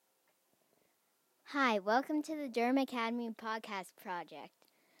Hi, welcome to the Durham Academy Podcast Project.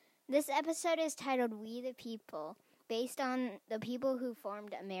 This episode is titled We the People, based on the people who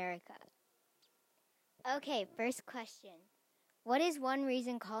formed America. Okay, first question. What is one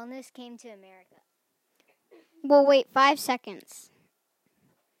reason colonists came to America? We'll wait 5 seconds.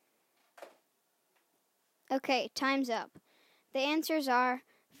 Okay, time's up. The answers are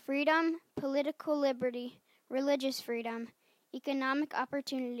freedom, political liberty, religious freedom, economic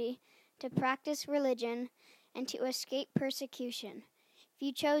opportunity, to practice religion, and to escape persecution. If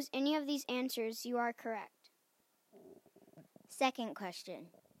you chose any of these answers, you are correct. Second question.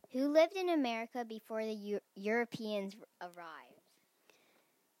 Who lived in America before the Europeans arrived?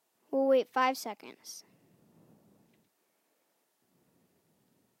 We'll wait 5 seconds.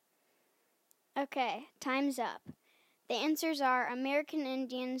 Okay, time's up. The answers are American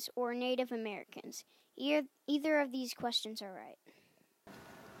Indians or Native Americans. Either of these questions are right.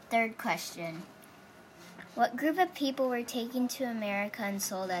 Third question. What group of people were taken to America and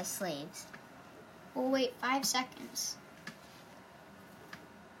sold as slaves? We'll wait 5 seconds.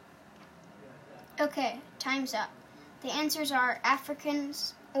 Okay, time's up. The answers are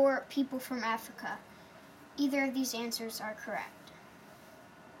Africans or people from Africa. Either of these answers are correct.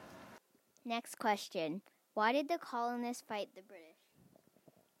 Next question. Why did the colonists fight the British?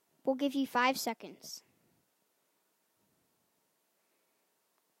 We'll give you 5 seconds.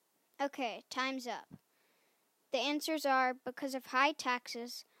 Okay, time's up. The answers are because of high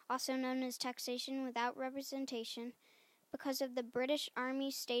taxes, also known as taxation without representation, because of the British Army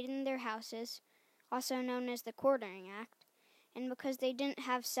stayed in their houses, also known as the Quartering Act, and because they didn't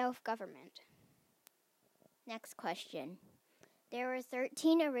have self-government. Next question. There were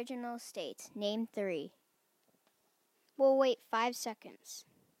 13 original states. Name 3. We'll wait 5 seconds.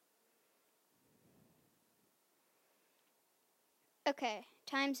 Okay,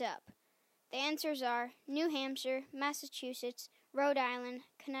 time's up. The answers are New Hampshire, Massachusetts, Rhode Island,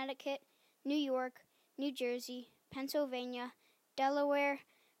 Connecticut, New York, New Jersey, Pennsylvania, Delaware,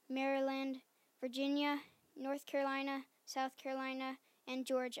 Maryland, Virginia, North Carolina, South Carolina, and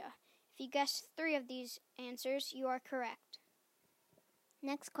Georgia. If you guessed 3 of these answers, you are correct.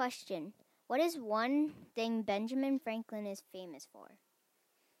 Next question. What is one thing Benjamin Franklin is famous for?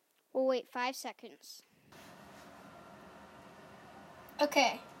 We'll wait 5 seconds.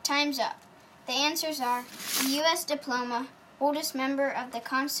 Okay, time's up. The answers are the U.S. diploma, oldest member of the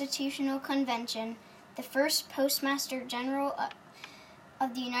Constitutional Convention, the first Postmaster General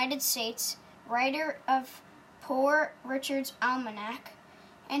of the United States, writer of Poor Richard's Almanac,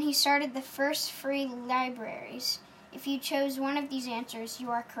 and he started the first free libraries. If you chose one of these answers,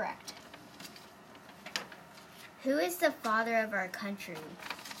 you are correct. Who is the father of our country?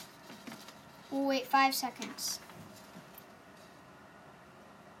 We'll wait 5 seconds.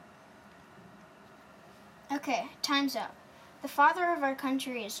 Okay, time's up. The father of our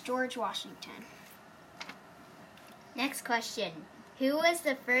country is George Washington. Next question. Who was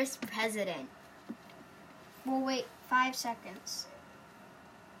the first president? We'll wait 5 seconds.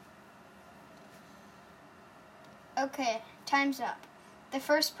 Okay, time's up. The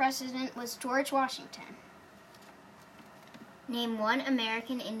first president was George Washington. Name one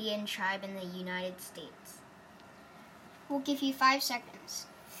American Indian tribe in the United States. We'll give you 5 seconds.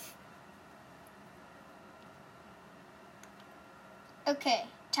 Okay,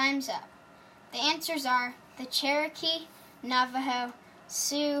 time's up. The answers are the Cherokee, Navajo,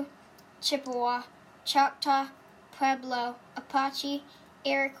 Sioux, Chippewa, Choctaw, Pueblo, Apache,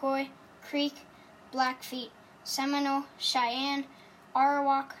 Iroquois, Creek, Blackfeet, Seminole, Cheyenne,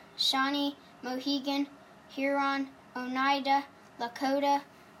 Arawak, Shawnee, Mohegan, Huron, Oneida, Lakota,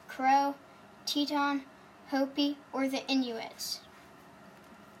 Crow, Teton, Hopi, or the Inuits.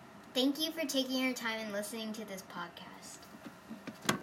 Thank you for taking your time and listening to this podcast.